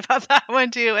excited about that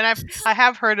one too. And I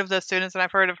have heard of those students and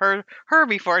I've heard of her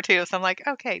before too. So I'm like,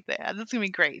 okay, yeah, this is gonna be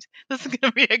great. This is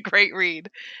gonna be a great read.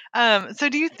 So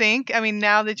do you think, I mean,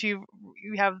 now that you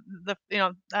have the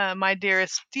My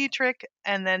Dearest Dietrich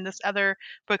and then this other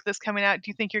book that's coming out,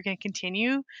 do you think you're gonna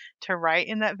continue to write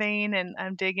in that vein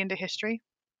and dig into history?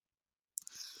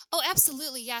 Oh,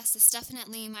 absolutely. Yes, it's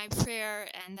definitely my prayer,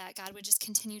 and that God would just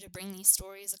continue to bring these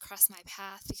stories across my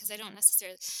path, because I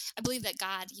believe that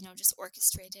God, just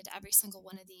orchestrated every single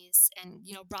one of these, and,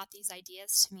 brought these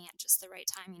ideas to me at just the right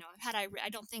time. I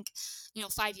don't think,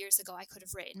 5 years ago I could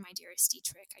have written My Dearest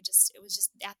Dietrich. It was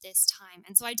just at this time.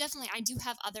 And so I do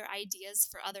have other ideas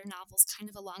for other novels kind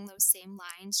of along those same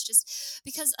lines, just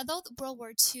because although World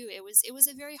War II, it was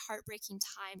a very heartbreaking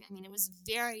time. I mean, it was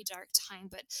a very dark time,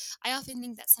 but I often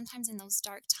think that sometimes in those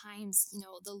dark times,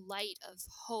 the light of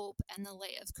hope and the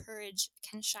light of courage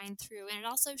can shine through. And it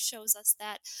also shows us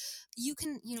that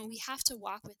we have to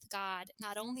walk with God,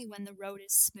 not only when the road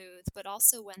is smooth, but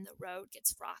also when the road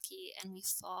gets rocky and we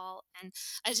fall. And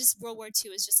World War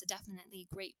II is just a definitely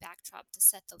great backdrop to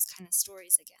set those kind of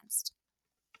stories against.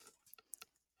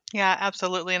 Yeah,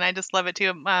 absolutely. And I just love it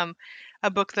too. A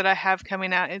book that I have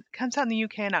coming out, it comes out in the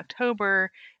UK in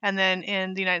October, and then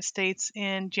in the United States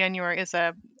in January, is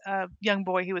a young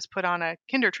boy who was put on a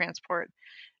kinder transport.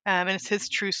 And it's his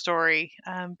true story,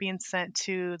 being sent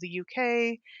to the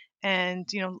UK, and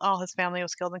all his family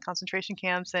was killed in concentration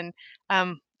camps, and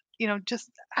just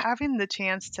having the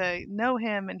chance to know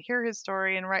him and hear his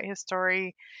story and write his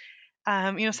story.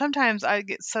 Sometimes I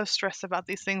get so stressed about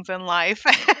these things in life.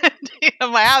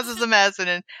 And, my house is a mess,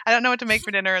 and I don't know what to make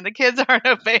for dinner, and the kids aren't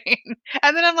obeying.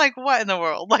 And then I'm like, what in the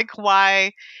world? Like,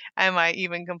 why am I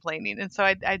even complaining? And so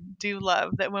I do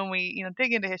love that when we,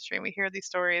 dig into history and we hear these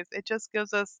stories, it just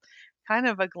gives us kind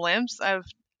of a glimpse of,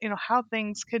 how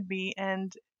things could be,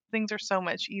 and things are so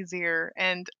much easier.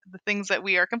 And the things that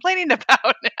we are complaining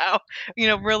about now,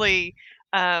 really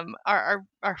our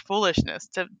foolishness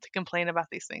to complain about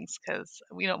these things, because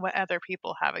we know what other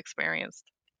people have experienced.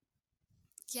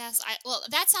 Yes, well,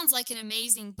 that sounds like an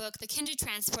amazing book. The Kindred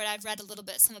Transport, I've read a little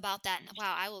bit some about that, and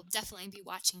wow, I will definitely be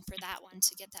watching for that one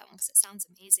to get that one because it sounds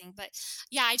amazing. But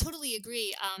yeah, I totally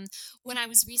agree. When I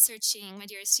was researching My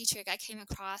Dearest Dietrich, I came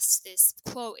across this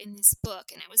quote in this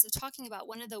book, and it was talking about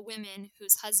one of the women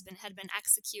whose husband had been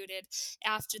executed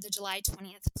after the July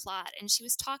 20th plot, and she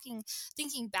was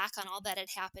thinking back on all that had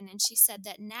happened, and she said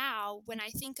that now, when I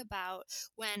think about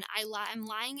when I'm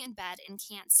lying in bed and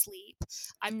can't sleep,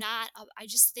 I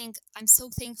just think I'm so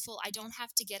thankful I don't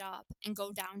have to get up and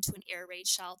go down to an air raid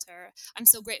shelter. I'm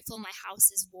so grateful my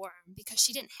house is warm, because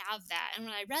she didn't have that. And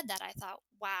when I read that, I thought,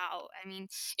 wow, I mean,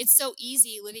 it's so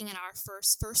easy living in our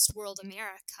first world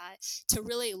America to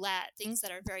really let things that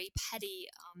are very petty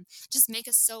just make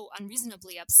us so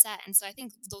unreasonably upset. And so I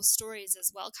think those stories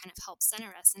as well kind of help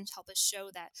center us and help us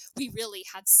show that we really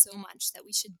have so much that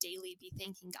we should daily be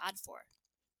thanking God for.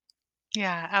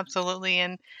 Yeah, absolutely.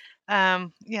 And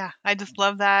yeah, I just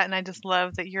love that. And I just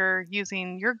love that you're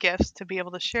using your gifts to be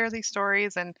able to share these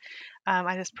stories. And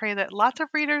I just pray that lots of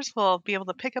readers will be able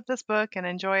to pick up this book and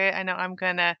enjoy it. I know I'm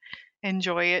going to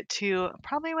enjoy it too,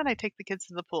 probably when I take the kids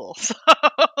to the pool. So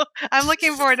I'm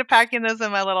looking forward to packing this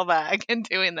in my little bag and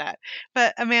doing that.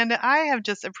 But Amanda, I have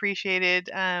just appreciated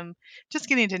just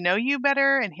getting to know you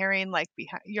better and hearing like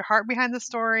your heart behind the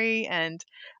story. And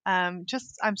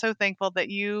just I'm so thankful that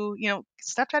you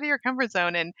stepped out of your comfort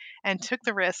zone and took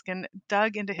the risk and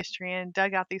dug into history and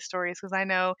dug out these stories, because I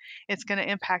know it's going to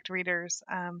impact readers,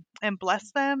 and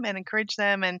bless them and encourage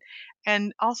them,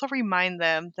 and also remind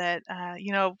them that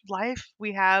life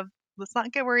we have. Let's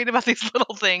not get worried about these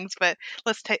little things, but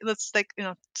let's take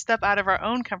step out of our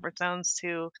own comfort zones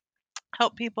to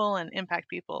help people and impact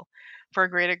people for a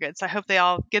greater good. So I hope they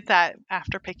all get that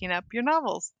after picking up your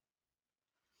novels.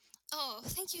 Oh,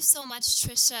 thank you so much,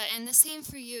 Trisha. And the same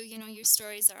for you. Your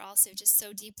stories are also just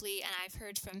so deeply, and I've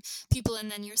heard from people, and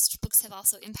then your books have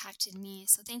also impacted me.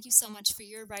 So thank you so much for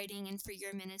your writing and for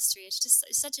your ministry. It's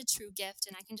such a true gift,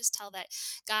 and I can just tell that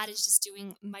God is just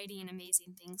doing mighty and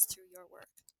amazing things through your work.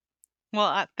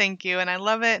 Well, thank you, and I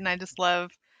love it, and I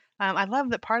love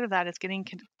that part of that is getting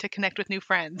to connect with new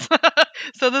friends.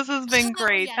 So this has been Oh,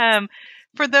 great. yes.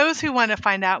 For those who want to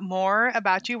find out more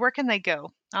about you, where can they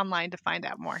go online to find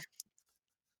out more?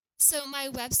 So my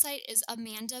website is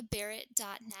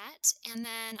amandabarrett.net, and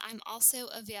then I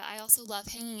also love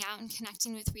hanging out and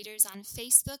connecting with readers on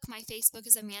Facebook. My Facebook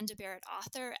is Amanda Barrett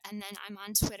Author, and then I'm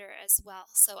on Twitter as well.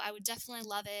 So I would definitely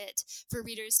love it for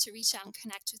readers to reach out and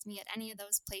connect with me at any of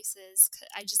those places.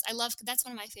 I love, that's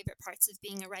one of my favorite parts of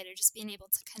being a writer, just being able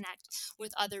to connect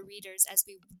with other readers as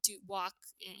we do walk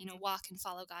and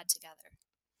follow God together.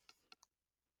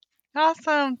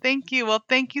 Awesome. Thank you. Well,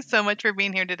 thank you so much for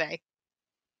being here today.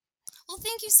 Well,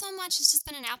 thank you so much. It's just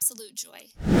been an absolute joy.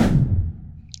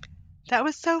 That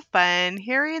was so fun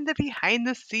hearing the behind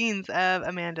the scenes of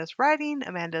Amanda's writing,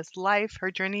 Amanda's life,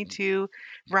 her journey to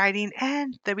writing,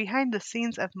 and the behind the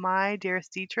scenes of My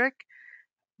Dearest Dietrich,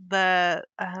 the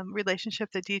relationship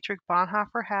that Dietrich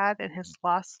Bonhoeffer had and his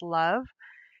lost love.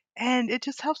 And it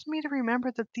just helps me to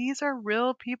remember that these are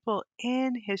real people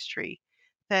in history,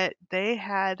 that they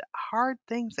had hard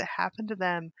things that happened to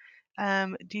them.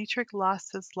 Dietrich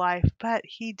lost his life, but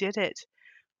he did it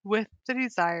with the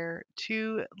desire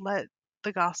to let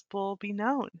the gospel be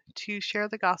known, to share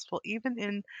the gospel even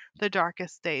in the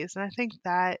darkest days. And I think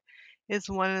that is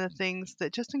one of the things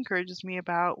that just encourages me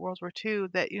about World War II,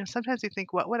 that sometimes you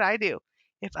think, what would I do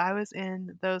if I was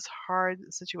in those hard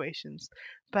situations.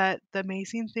 But the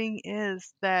amazing thing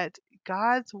is that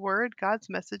God's word, God's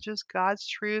messages, God's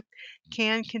truth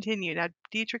can continue. Now,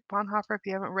 Dietrich Bonhoeffer, if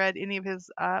you haven't read any of his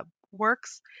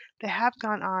works, they have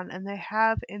gone on and they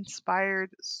have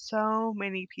inspired so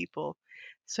many people.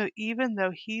 So even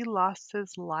though he lost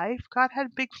his life, God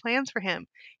had big plans for him.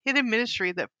 He had a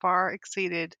ministry that far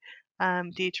exceeded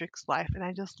Dietrich's life. And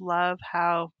I just love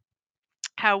how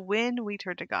when we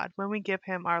turn to God, when we give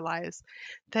him our lives,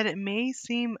 that it may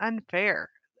seem unfair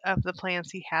of the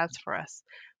plans he has for us,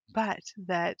 but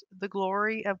that the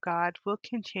glory of God will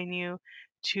continue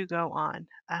to go on.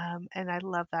 And I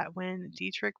love that when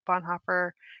Dietrich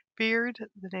Bonhoeffer feared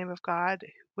the name of God,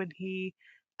 when he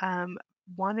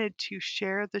wanted to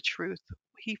share the truth,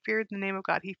 he feared the name of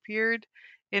God. He feared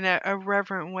in a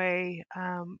reverent way,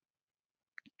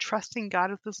 trusting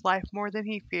God with his life more than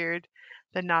he feared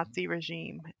the Nazi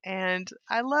regime. And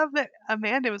I love that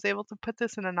Amanda was able to put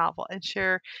this in a novel and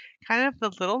share kind of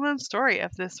the little known story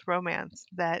of this romance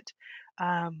that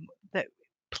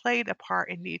played a part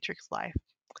in Dietrich's life.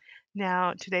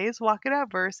 Now, today's Walk It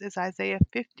Out verse is Isaiah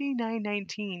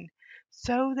 59:19.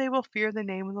 So they will fear the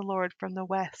name of the Lord from the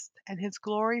west, and his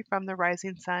glory from the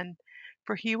rising sun.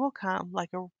 For he will come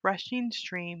like a rushing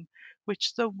stream,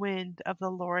 which the wind of the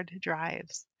Lord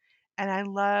drives. And I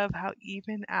love how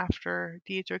even after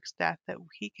Dietrich's death, that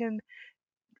he can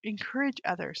encourage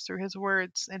others through his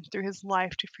words and through his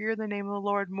life to fear the name of the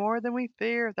Lord more than we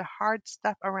fear the hard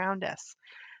stuff around us.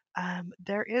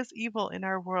 There is evil in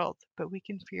our world, but we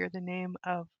can fear the name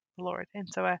of the Lord. And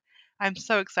so I'm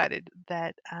so excited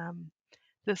that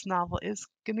this novel is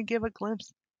going to give a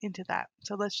glimpse into that.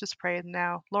 So let's just pray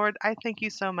now. Lord, I thank you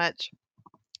so much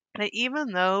that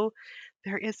even though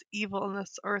there is evil in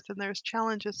this earth and there's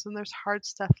challenges and there's hard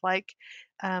stuff like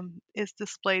is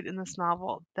displayed in this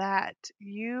novel, that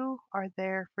you are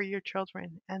there for your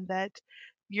children and that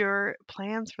your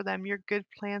plans for them, your good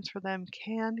plans for them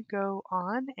can go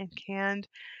on and can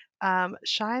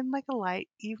shine like a light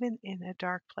even in a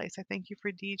dark place. I thank you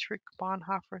for Dietrich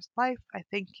Bonhoeffer's life. I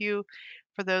thank you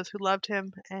for those who loved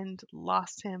him and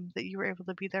lost him, that you were able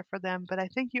to be there for them. But I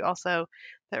thank you also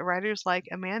that writers like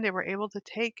Amanda were able to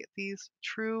take these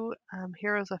true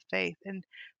heroes of faith and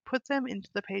put them into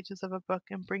the pages of a book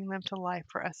and bring them to life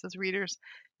for us as readers,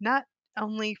 not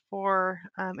only for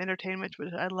entertainment,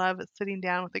 which I love sitting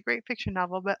down with a great fiction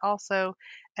novel, but also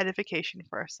edification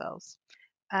for ourselves.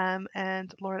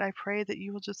 And Lord, I pray that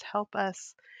you will just help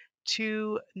us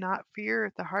to not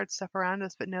fear the hard stuff around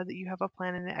us, but know that you have a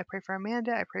plan in it. I pray for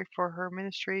Amanda. I pray for her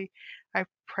ministry. I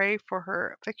pray for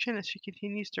her fiction as she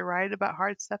continues to write about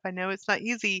hard stuff. I know it's not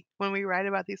easy when we write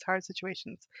about these hard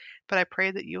situations, but I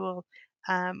pray that you will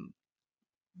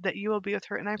be with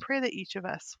her. And I pray that each of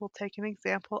us will take an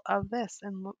example of this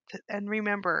and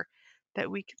remember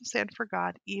that we can stand for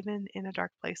God even in a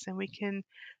dark place, and we can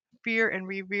fear and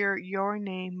revere your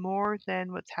name more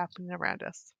than what's happening around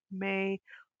us. May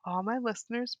all my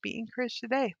listeners be encouraged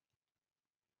today.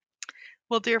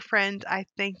 Well, dear friend, I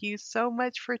thank you so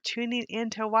much for tuning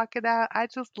in to Walk It Out. I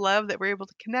just love that we're able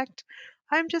to connect.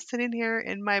 I'm just sitting here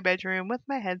in my bedroom with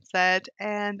my headset,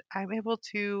 and I'm able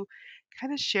to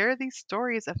kind of share these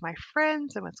stories of my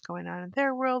friends and what's going on in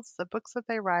their worlds, the books that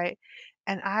they write.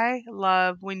 And I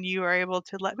love when you are able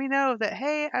to let me know that,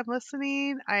 hey, I'm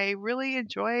listening. I really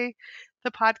enjoy the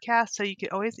podcast. So you can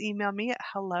always email me at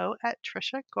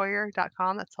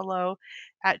hello@trishagoyer.com. That's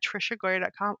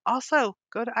hello@trishagoyer.com. Also,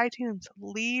 go to iTunes,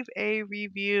 leave a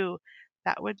review.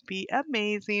 That would be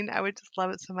amazing. I would just love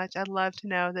it so much. I'd love to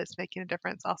know that it's making a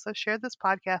difference. Also, share this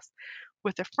podcast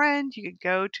with a friend. You could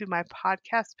go to my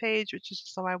podcast page, which is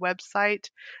just on my website,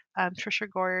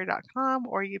 trishagoyer.com,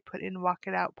 or you put in Walk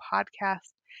It Out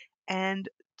podcast and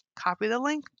copy the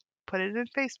link, put it in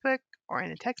Facebook or in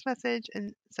a text message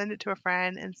and send it to a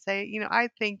friend and say, I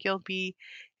think you'll be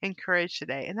encouraged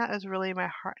today. And that is really my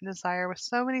heart and desire with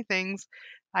so many things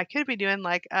I could be doing,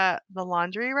 like the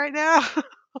laundry right now.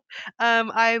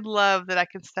 I love that I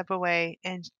can step away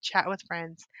and chat with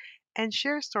friends and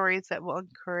share stories that will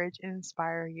encourage and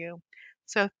inspire you.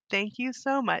 So thank you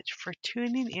so much for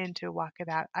tuning in to Walk It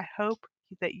Out. I hope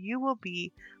that you will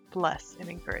be blessed and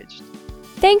encouraged.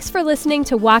 Thanks for listening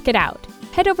to Walk It Out.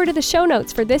 Head over to the show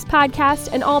notes for this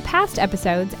podcast and all past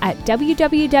episodes at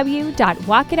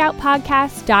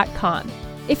www.walkitoutpodcast.com.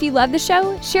 If you love the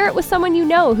show, share it with someone you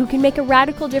know who can make a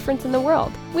radical difference in the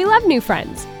world. We love new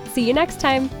friends. See you next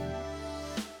time.